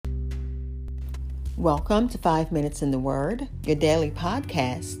Welcome to 5 Minutes in the Word, your daily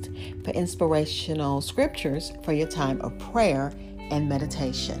podcast for inspirational scriptures for your time of prayer and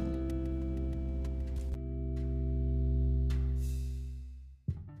meditation.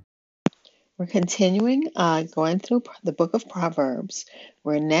 We're continuing going through the book of Proverbs.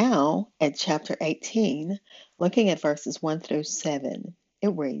 We're now at chapter 18, looking at verses 1 through 7. It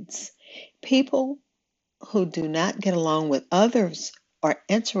reads, "People who do not get along with others are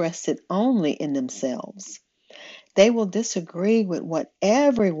interested only in themselves. They will disagree with what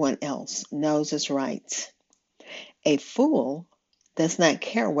everyone else knows is right. A fool does not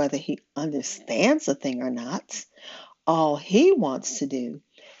care whether he understands a thing or not. All he wants to do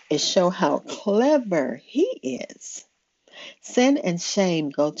is show how clever he is. Sin and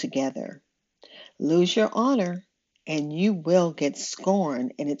shame go together. Lose your honor, and you will get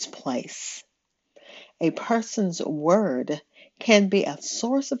scorn in its place. A person's word can be a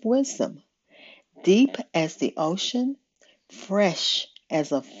source of wisdom, deep as the ocean, fresh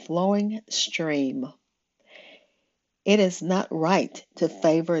as a flowing stream. It is not right to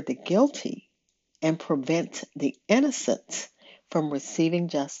favor the guilty and prevent the innocent from receiving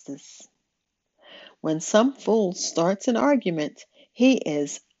justice. When some fool starts an argument, he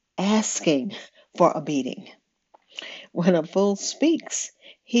is asking for a beating. When a fool speaks,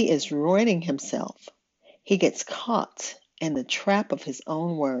 he is ruining himself. He gets caught in the trap of his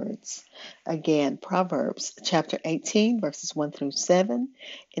own words. Again, Proverbs chapter 18, verses 1 through 7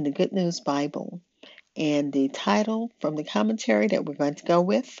 in the Good News Bible. And the title from the commentary that we're going to go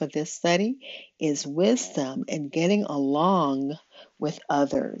with for this study is Wisdom in Getting Along with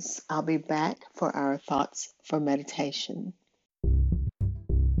Others. I'll be back for our thoughts for meditation.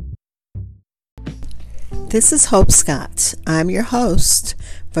 This is Hope Scott. I'm your host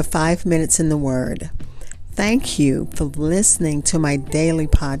for 5 Minutes in the Word. Thank you for listening to my daily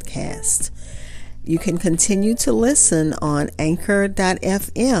podcast. You can continue to listen on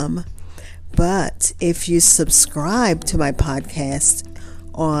Anchor.fm, but if you subscribe to my podcast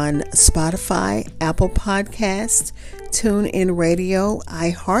on Spotify, Apple Podcast, TuneIn Radio,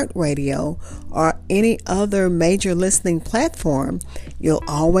 iHeartRadio, or any other major listening platform, you'll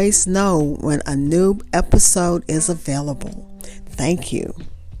always know when a new episode is available. Thank you.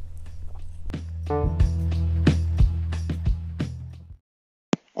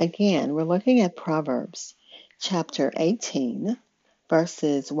 Again, we're looking at Proverbs chapter 18,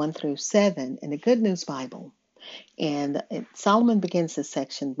 verses 1 through 7 in the Good News Bible. And Solomon begins this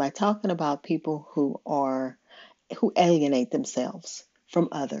section by talking about people who alienate themselves from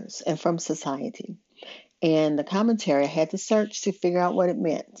others and from society. And the commentary, I had to search to figure out what it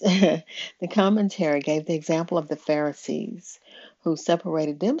meant. The commentary gave the example of the Pharisees who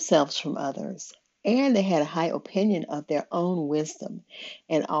separated themselves from others, and they had a high opinion of their own wisdom,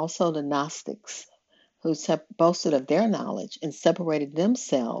 and also the Gnostics who boasted of their knowledge and separated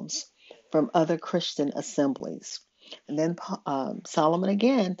themselves from other Christian assemblies. And then Solomon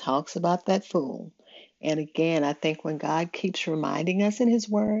again talks about that fool. And again, I think when God keeps reminding us in His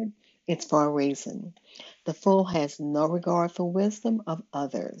Word, it's for a reason. The fool has no regard for wisdom of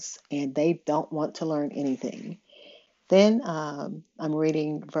others, and they don't want to learn anything. Then I'm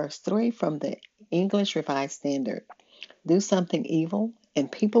reading verse 3 from the English Revised Standard. Do something evil, and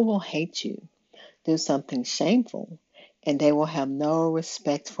people will hate you. Do something shameful, and they will have no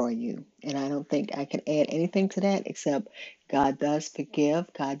respect for you. And I don't think I can add anything to that except God does forgive,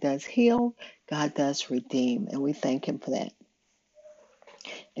 God does heal, God does redeem, and we thank Him for that.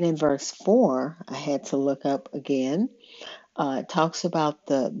 And in verse 4, I had to look up again. It talks about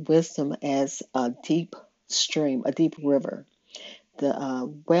the wisdom as a deep stream, a deep river. The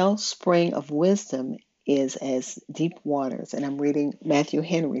wellspring of wisdom is as deep waters. And I'm reading Matthew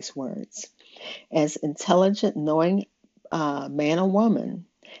Henry's words. As intelligent, knowing man or woman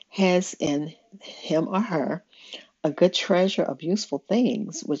has in him or her a good treasure of useful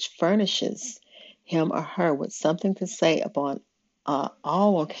things, which furnishes him or her with something to say upon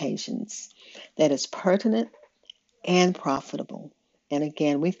all occasions that is pertinent and profitable. And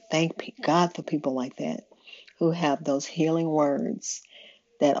again, we thank God for people like that who have those healing words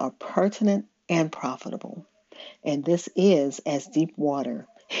that are pertinent and profitable. And this is as deep water.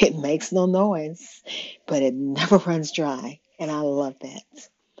 It makes no noise, but it never runs dry. And I love that.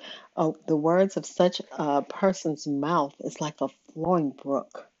 Oh, the words of such a person's mouth is like a flowing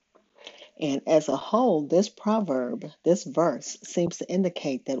brook. And as a whole, this proverb, this verse, seems to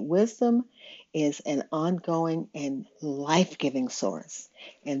indicate that wisdom is an ongoing and life-giving source.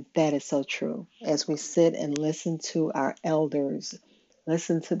 And that is so true. As we sit and listen to our elders,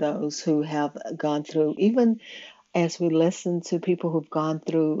 listen to those who have gone through, even as we listen to people who've gone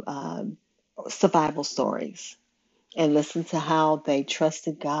through survival stories and listen to how they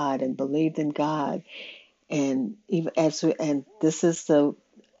trusted God and believed in God. And even and this is the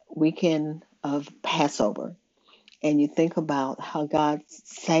weekend of Passover, and you think about how God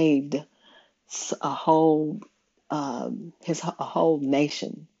saved a whole a whole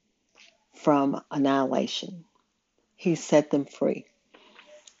nation from annihilation. He set them free.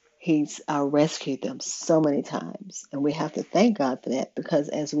 He's rescued them so many times. And we have to thank God for that, because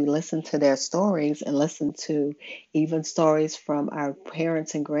as we listen to their stories and listen to even stories from our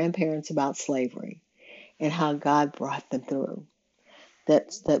parents and grandparents about slavery and how God brought them through,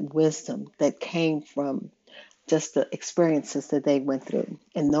 that wisdom that came from just the experiences that they went through,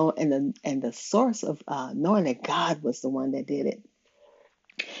 and the source of knowing that God was the one that did it.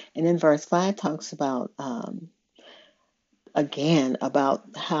 And then verse 5 talks about again about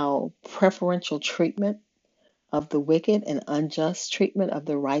how preferential treatment of the wicked and unjust treatment of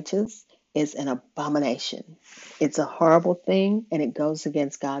the righteous is an abomination. It's a horrible thing, and it goes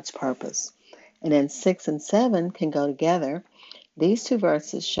against God's purpose. And then 6 and 7 can go together. These two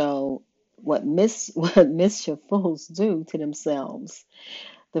verses show what mischief fools do to themselves.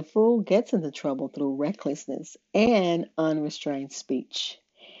 The fool gets into trouble through recklessness and unrestrained speech.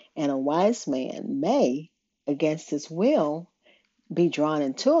 And a wise man may, against his will, be drawn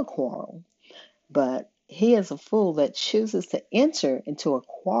into a quarrel, but he is a fool that chooses to enter into a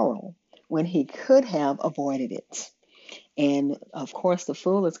quarrel when he could have avoided it. And of course, the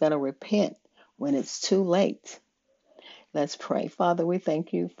fool is going to repent when it's too late. Let's pray. Father, we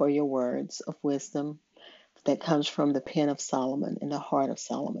thank you for your words of wisdom that comes from the pen of Solomon and the heart of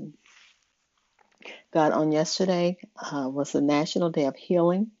Solomon. God, on yesterday was the National Day of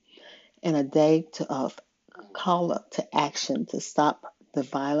Healing and a day of call up to action to stop the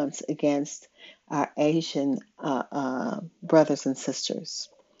violence against our Asian brothers and sisters.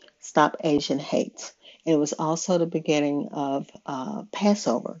 Stop Asian hate. And it was also the beginning of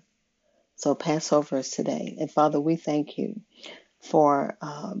Passover. So Passover is today. And Father, we thank you for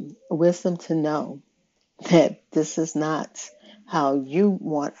wisdom to know that this is not how you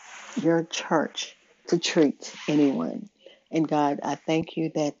want your church to treat anyone. And God, I thank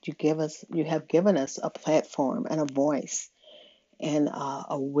you that you have given us a platform and a voice and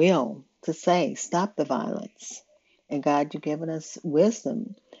a will to say, stop the violence. And God, you've given us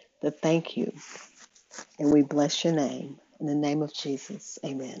wisdom to thank you. And we bless your name. In the name of Jesus,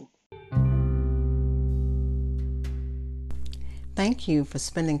 amen. Thank you for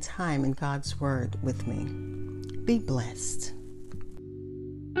spending time in God's Word with me. Be blessed.